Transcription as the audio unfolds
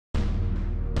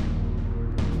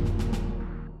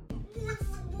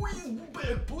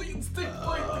Please take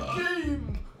the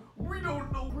game. We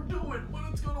don't know what we're doing, but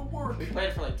it's gonna work. We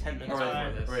played for like 10 minutes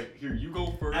before this. Alright, here, you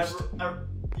go first.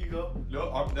 You go.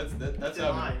 No, that's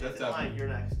mine. That's mine. You're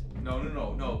next.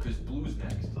 No, because blue's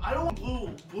next. I don't want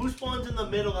blue. Blue spawns in the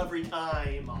middle every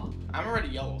time. I'm already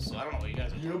yellow, so I don't know what you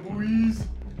guys are Yeah, doing. boys.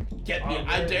 Get me.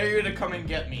 I dare you to come and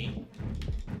get me.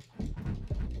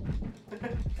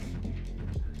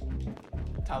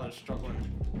 Tyler's struggling.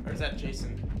 Or is that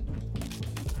Jason?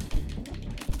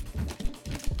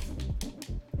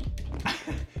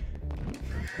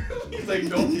 He's like,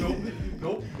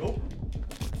 nope.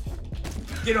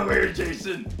 Get over here,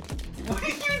 Jason. What are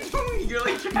you doing? You're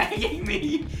like dragging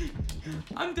me.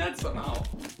 I'm dead somehow.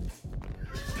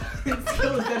 Let's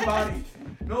kill his dead body.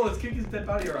 No, let's kick his dead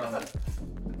body around.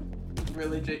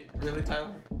 Really, really,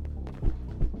 Tyler?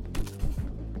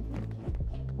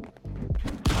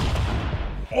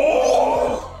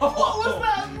 Oh! What was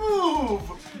that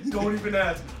move? Don't even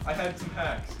ask. I had some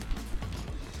hacks.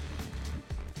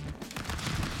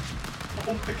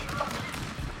 Oh my god.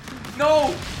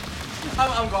 No!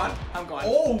 I'm gone. I'm gone.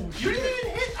 Oh, You shit. didn't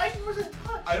even hit. I wasn't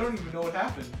touched. I don't even know what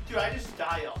happened. Dude, I just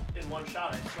die up in one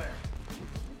shot, I swear.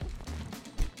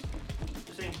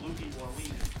 This ain't blue people are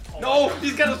weak. Oh No! my God.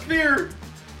 He's got a spear!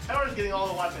 Tyler's getting all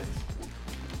the weapons.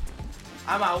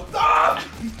 I'm out. Ah!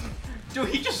 Dude,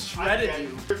 he just shredded I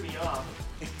you. Rip me off.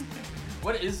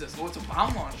 What is this? Oh, it's a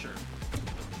bomb launcher.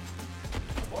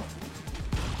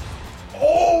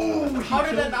 Oh! How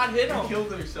did that not hit him? He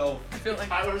killed himself. I feel like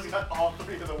Tyler's got all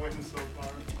three of the wins so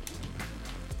far.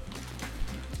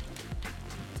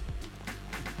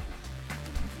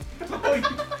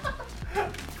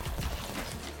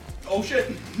 Oh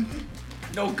shit!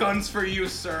 no guns for you,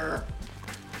 sir.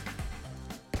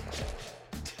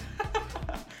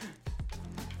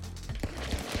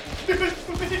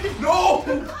 No!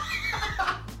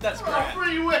 That's For a great.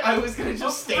 free win. I was gonna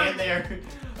just stand there.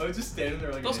 I was just standing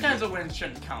there like Those an kinds idiot. of wins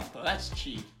shouldn't count, though. That's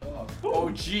cheap. Oh. Oh,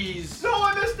 jeez. No,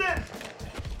 I missed it.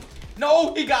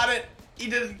 No, he got it. He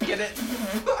didn't get it.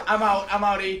 I'm out. I'm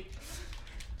outie.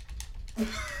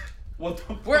 What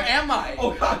the Where fuck? am I?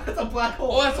 Oh god, that's a black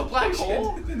hole. Oh, that's a black Shit.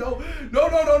 hole? No. No.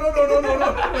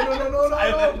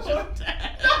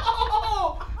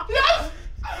 Yes.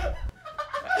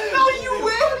 No, you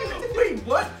win. Wait,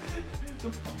 what?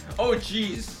 Oh,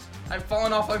 jeez. I've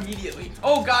fallen off immediately.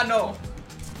 Oh, God, no.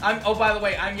 Oh, by the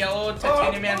way, I'm yellow,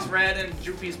 Titanium Man's red, and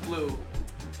Droopy's blue.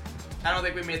 I don't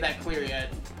think we made that clear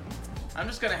yet. I'm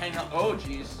just gonna hang out. Oh,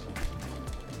 jeez.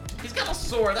 He's got a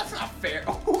sword. That's not fair.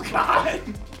 Oh, God.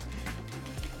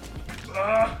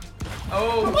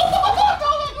 Oh.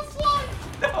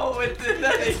 No, it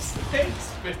didn't.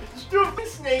 Thanks, bitch. Dude, the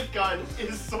snake gun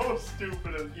is so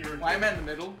stupid and irritating. Why am I in the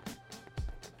middle?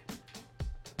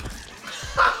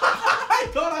 I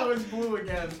thought I was blue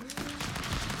again.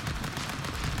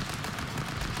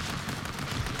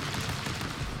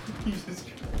 Jesus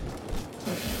Christ.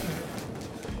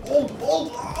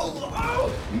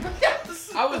 Oh!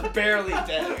 Yes! I was barely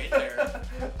dead right there.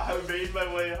 I made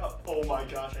my way up. Oh my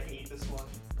gosh, I hate this one.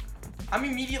 I'm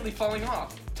immediately falling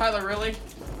off. Tyler, really?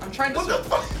 I'm trying to. What the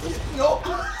fuck? No!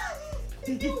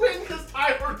 You win because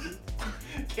Tyler just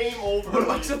came over. What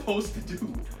am I me. supposed to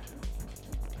do?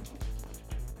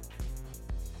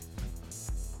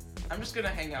 I'm just gonna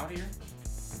hang out here.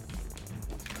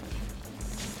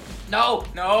 No,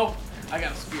 no. I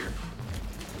got a spear.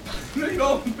 No, you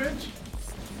don't, bitch.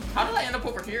 How did I end up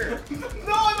over here? No,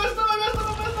 I messed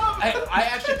up. I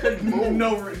actually couldn't move.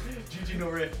 No riff. GG, no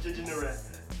riff. Did no red.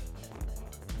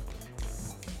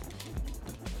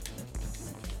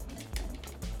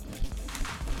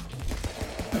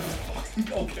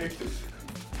 Okay.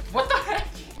 What the heck?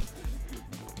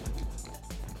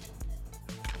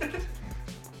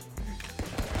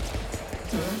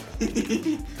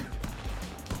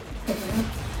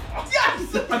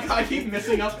 Yes! I keep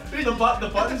missing up. The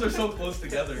buttons are so close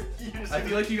together. I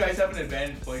feel like you guys have an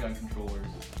advantage playing on controllers.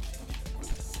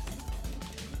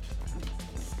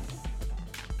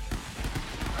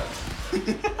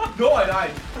 No, I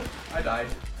died. I died.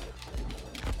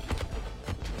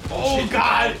 Oh, shit,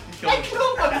 God. you I killed me.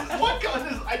 killed one. What gun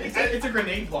is? It's a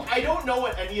grenade block. I don't know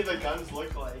what any of the guns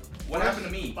look like. What happened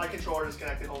to me? My controller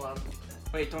disconnected. Hold on.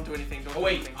 Wait, don't do anything. Don't Oh do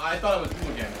wait, anything. I thought it was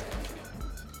blue again.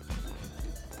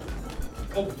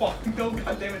 Oh fuck! No,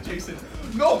 goddammit, Jason!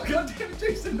 No, goddammit,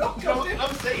 Jason! No, No, goddammit!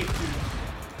 I'm safe,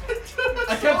 dude. Dude,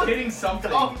 I kept hitting something.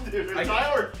 Dumb, dude. I-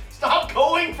 Tyler, stop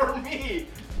going for me.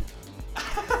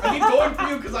 I keep going for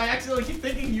you because I accidentally keep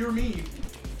thinking you're me.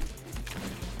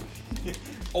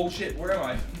 Oh shit, where am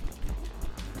I?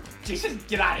 Jason,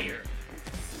 get out of here.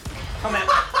 Come at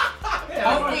me.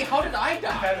 Oh wait, how did I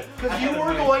die? Because you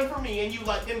were going for me and you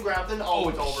let him grab the. Oh,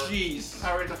 it's over. Jeez.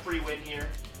 Tyler gets a free win here.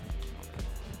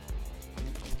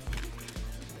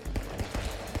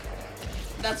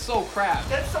 That's so crap.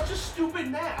 That's such a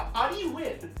stupid map. How do you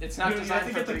win? It's not Dude, you have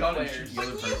designed to for get the 3 gun and players. shoot the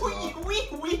other person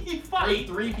off. We fight.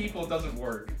 Three people doesn't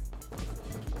work.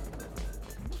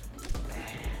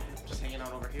 Just hanging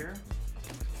out over here.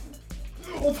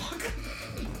 Oh fuck!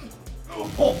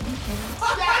 Oh.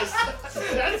 Yes,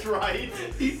 that's right.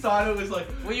 He thought it was like.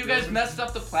 Well, you guys messed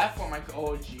up the platform.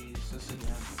 Oh jeez, this again.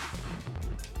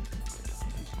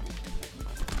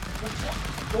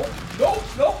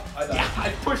 No! I died. Yeah, I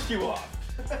pushed you off.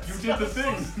 You did the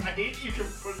thing. I hate you can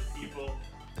push people.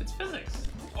 It's physics.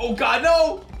 Oh god,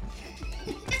 no!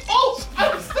 Oh,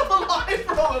 I'm still alive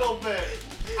for a little bit.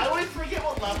 I always forget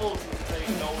what levels this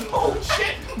thing going. Oh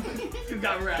shit! You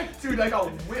got wrecked. Dude, I got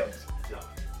whipped.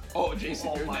 Oh, Jason,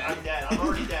 Oh you're my, dead. I'm dead. I'm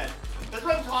already dead. That's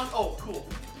what I'm talking. Oh, cool.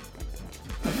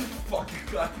 Fuck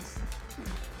you guys.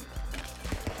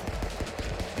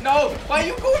 No! Why are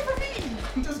you going for me?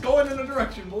 I'm just going in a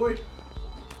direction, boy.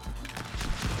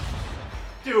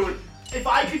 Dude, if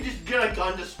I could just get a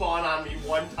gun to spawn on me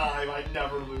one time, I'd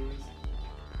never lose.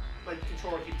 My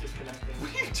controller keeps disconnecting.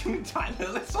 What are you doing,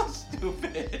 Tyler? That's so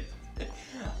stupid.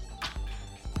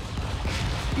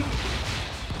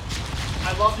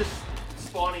 I love just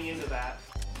spawning into that.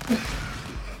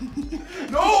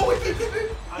 No!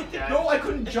 I'm dead. No, I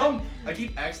couldn't jump. I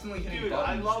keep accidentally hitting Dude,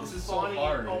 buttons. I love this is so spawning.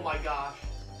 hard. Oh my gosh.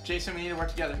 Jason, we need to work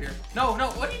together here. No,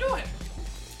 what are you doing?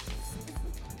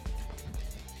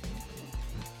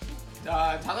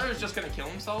 Tyler is just gonna kill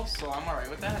himself, so I'm alright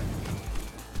with that.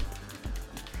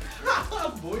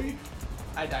 Boy.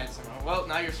 I died somehow. Well,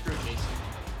 now you're screwed, Jason.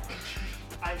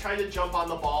 I tried to jump on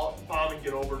the bomb and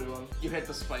get over to him. You hit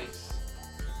the spikes.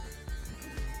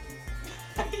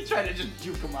 You tried to just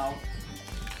juke him out.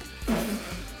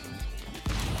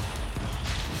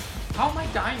 How am I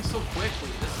dying so quickly?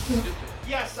 This is stupid.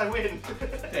 Yes, I win.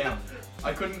 Damn.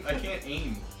 I can't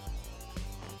aim.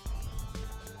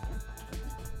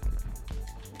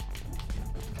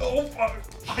 Oh fuck.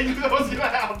 I knew that was gonna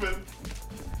happen.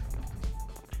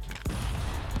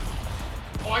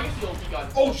 Oh, I get the ulti gun.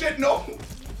 Oh shit, no!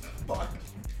 Fuck.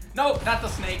 No, not the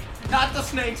snake. Not the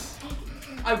snakes.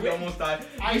 We almost died.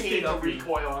 I You hate stayed the up.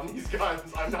 recoil on these guns.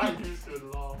 I'm not used to it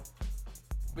at all.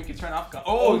 We can turn off gun.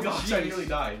 Oh gosh, I jeez. nearly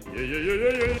died.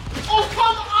 Oh,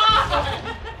 come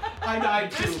on! I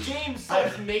died too. This game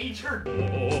sucks major.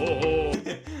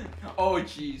 Oh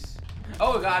jeez.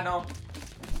 Oh god, no.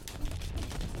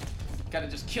 Gotta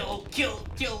just kill.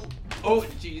 Oh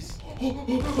jeez.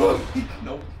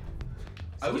 Nope.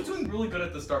 I was doing really good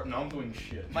at the start, now I'm doing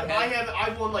shit. My head.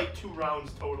 I've won like 2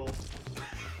 rounds total.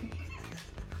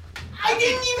 I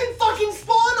didn't even fucking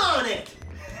spawn on it!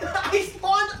 I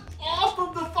spawned off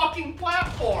of the fucking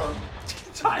platform!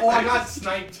 Oh, I got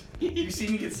sniped. You see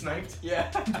me get sniped?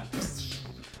 Yeah.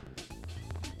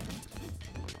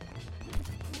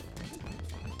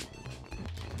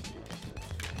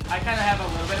 I kind of have a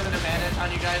little bit of an advantage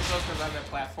on you guys though, because I'm a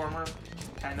platformer,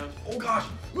 kind of. Oh gosh.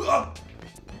 Ugh.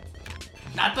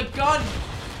 Not the gun.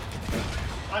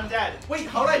 I'm dead. Wait,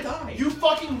 how did I die? You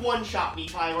fucking one-shot me,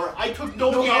 Tyler. I took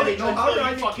no No, damage how until did you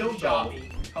I get fucking killed shot though? me.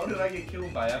 How did I get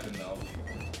killed by Evan though?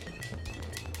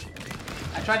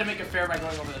 I tried to make it fair by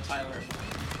going over the Tyler.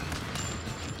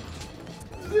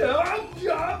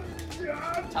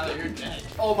 Tyler, you're dead.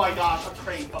 Oh my gosh, I'm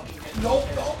crazy fucking hit. No,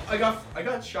 I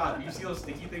got shot. You see those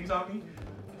sticky things on me?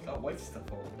 I got white stuff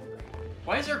all over.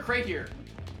 Why is there a crate here?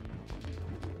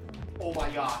 Oh my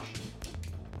gosh.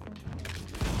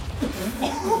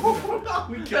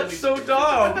 We killed That's each so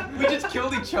dumb. We just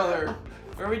killed each other.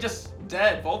 Or are we just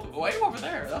dead? Both. Why are you over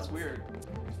there? That's weird.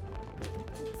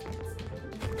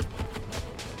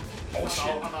 Oh I'm shit.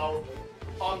 out, I'm out.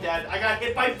 Oh, I'm dead. I got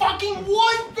hit by fucking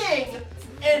one thing!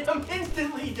 And I'm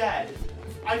instantly dead.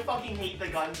 I fucking hate the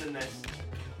guns in this.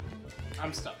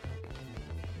 I'm stuck.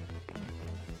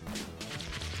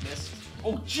 Missed.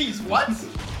 Oh jeez, what?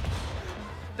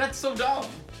 That's so dumb.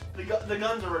 The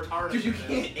guns are retarded. Dude, you in this.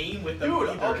 can't aim with them Dude,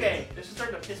 either. okay. This is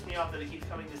starting to piss me off that it keeps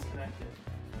coming disconnected.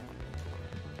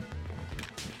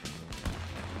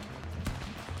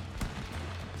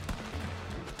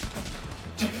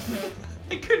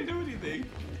 I couldn't do anything.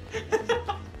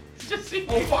 Just see.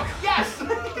 Oh fuck. Yes!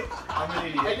 I'm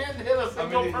an I idiot. didn't hit a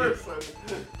single idiot.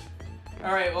 person.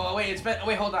 All right. Well, wait.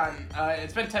 Wait. Hold on.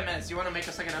 It's been 10 minutes. You want to make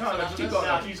a second No, episode no, after keep this? going,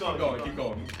 Yeah, keep keep going, going, keep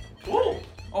going. Ooh!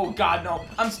 Oh God, no.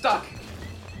 I'm stuck.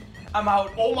 I'm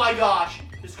out. Oh my gosh.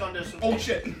 This gun does some Oh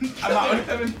shit. I'm out.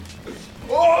 Evan.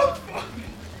 Oh fuck.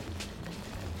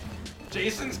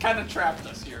 Jason's kind of trapped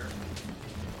us here.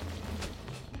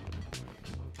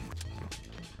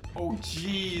 Oh,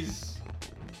 jeez.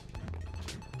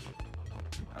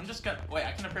 I'm just gonna wait.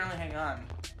 I can apparently hang on.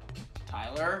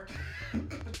 Tyler,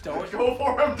 don't Go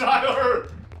for him, Tyler.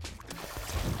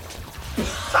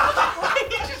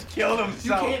 he just killed You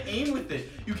himself. can't aim with it.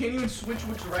 You can't even switch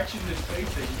which direction it's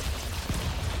facing.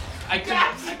 I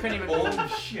couldn't even. Oh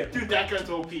shit. Dude, that gun's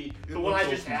OP. The one looks I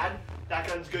just OP. had, that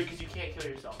gun's good because you can't kill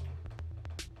yourself.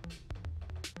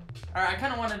 All right, I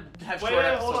kind of want to have Wait, short wait,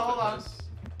 episodes hold on, with this.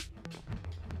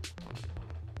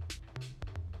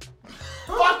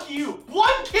 Fuck you! 1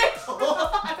 kill!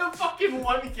 I have fucking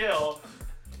 1 kill.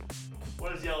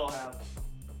 What does yellow have?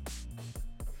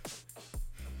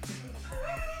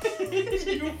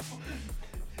 You-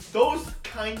 Those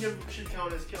kind of should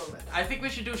count as killing it. I think we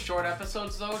should do short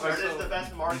episodes though. Art just is the so-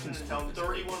 best marksman in town.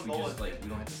 31 bullets. We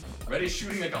don't have to. Reddy's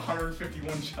shooting like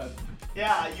 151 shots.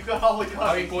 Yeah, you got all the guns.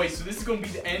 Alright, boys, so this is gonna be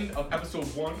the end of episode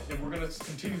 1, and we're gonna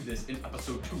continue this in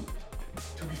episode 2.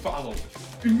 To be followed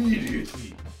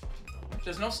immediately.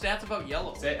 There's no stats about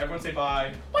yellow. Everyone say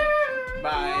bye.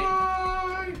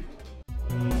 Bye.